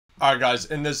Alright guys,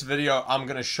 in this video I'm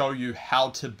going to show you how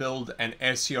to build an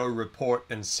SEO report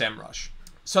in Semrush.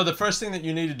 So the first thing that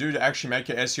you need to do to actually make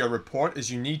your SEO report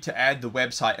is you need to add the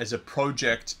website as a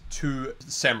project to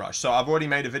Semrush. So I've already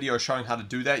made a video showing how to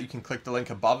do that. You can click the link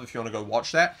above if you want to go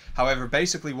watch that. However,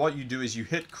 basically what you do is you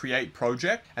hit create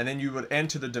project and then you would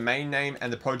enter the domain name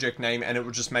and the project name and it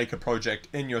will just make a project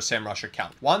in your Semrush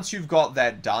account. Once you've got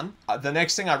that done, the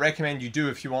next thing I recommend you do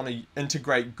if you want to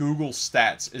integrate Google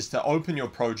Stats is to open your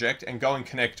project and go and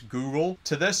connect Google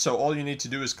to this. So all you need to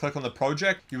do is click on the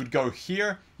project. You would go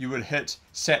here, you would hit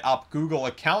set up Google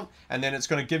account, and then it's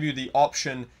going to give you the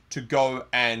option to go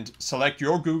and select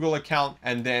your Google account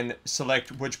and then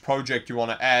select which project you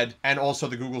want to add, and also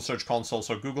the Google Search Console.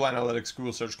 So Google Analytics,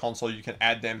 Google Search Console, you can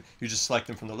add them. You just select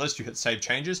them from the list, you hit save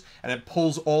changes, and it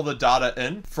pulls all the data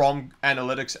in from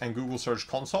Analytics and Google Search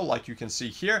Console like you can see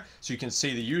here. So you can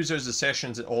see the users, the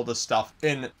sessions, and all this stuff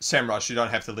in Semrush. You don't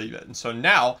have to leave it. And so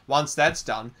now, once that's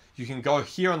done, you can go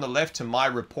here on the left to My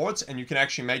Reports and you can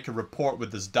actually make a report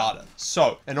with this data.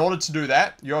 So in order to do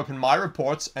that, you open My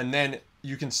Reports and then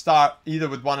you can start either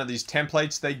with one of these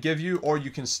templates they give you, or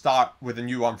you can start with a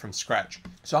new one from scratch.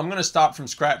 So I'm going to start from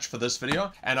scratch for this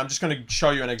video, and I'm just going to show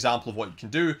you an example of what you can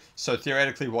do. So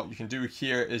theoretically, what you can do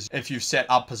here is if you've set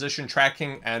up position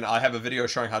tracking, and I have a video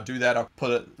showing how to do that, I'll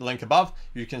put a link above.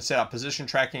 You can set up position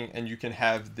tracking and you can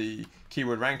have the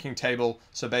keyword ranking table.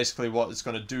 So basically what it's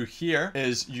going to do here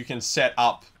is you can set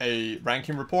up a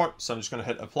ranking report. So I'm just going to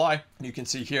hit apply. You can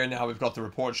see here now we've got the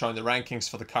report showing the rankings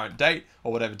for the current date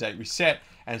or whatever date we set.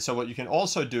 And so what you can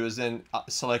also do is then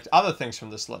select other things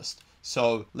from this list.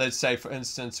 So let's say, for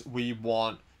instance, we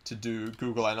want to do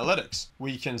Google Analytics.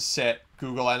 We can set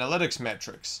Google Analytics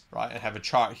metrics, right? And have a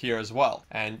chart here as well.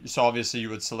 And so obviously you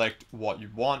would select what you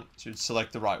want. So you'd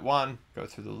select the right one, go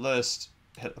through the list,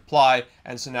 hit apply,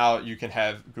 and so now you can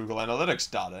have Google Analytics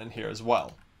data in here as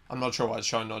well. I'm not sure why it's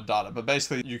showing no data, but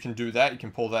basically you can do that. You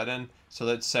can pull that in. So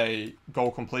let's say goal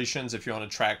completions, if you want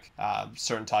to track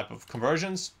certain type of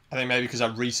conversions. I think maybe because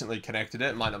I've recently connected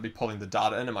it might not be pulling the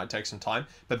data in. It might take some time,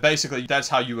 but basically that's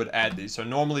how you would add these. So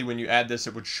normally when you add this,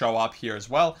 it would show up here as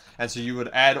well. And so you would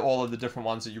add all of the different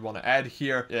ones that you want to add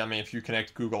here. I mean, if you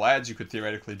connect Google Ads, you could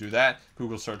theoretically do that.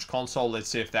 Google Search Console, let's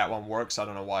see if that one works. I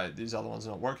don't know why these other ones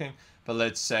are not working. But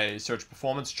let's say search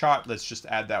performance chart. Let's just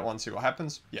add that one, see what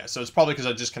happens. Yeah, so it's probably because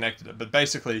I just connected it. But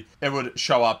basically, it would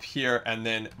show up here. And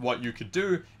then what you could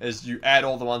do is you add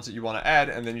all the ones that you want to add.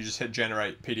 And then you just hit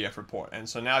generate PDF report. And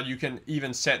so now you can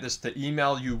even set this to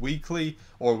email you weekly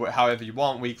or however you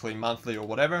want, weekly, monthly, or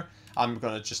whatever. I'm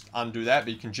going to just undo that,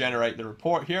 but you can generate the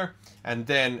report here and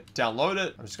then download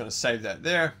it. I'm just going to save that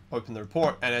there, open the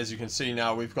report. And as you can see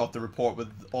now, we've got the report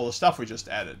with all the stuff we just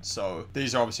added. So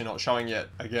these are obviously not showing yet,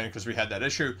 again, because we had that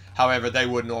issue. However, they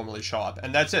would normally show up.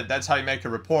 And that's it. That's how you make a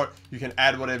report. You can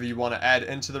add whatever you want to add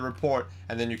into the report,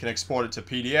 and then you can export it to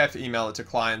PDF, email it to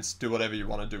clients, do whatever you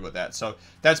want to do with that. So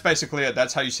that's basically it.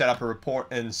 That's how you set up a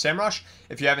report in Semrush.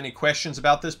 If you have any questions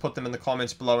about this, put them in the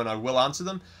comments below and I will answer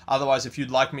them. Otherwise, if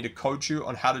you'd like me to coach you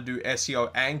on how to do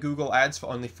SEO and Google Ads for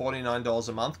only $49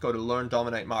 a month, go to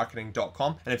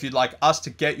learndominatemarketing.com. And if you'd like us to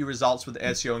get you results with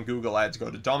SEO and Google Ads, go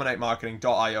to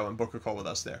dominatemarketing.io and book a call with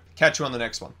us there. Catch you on the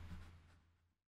next one.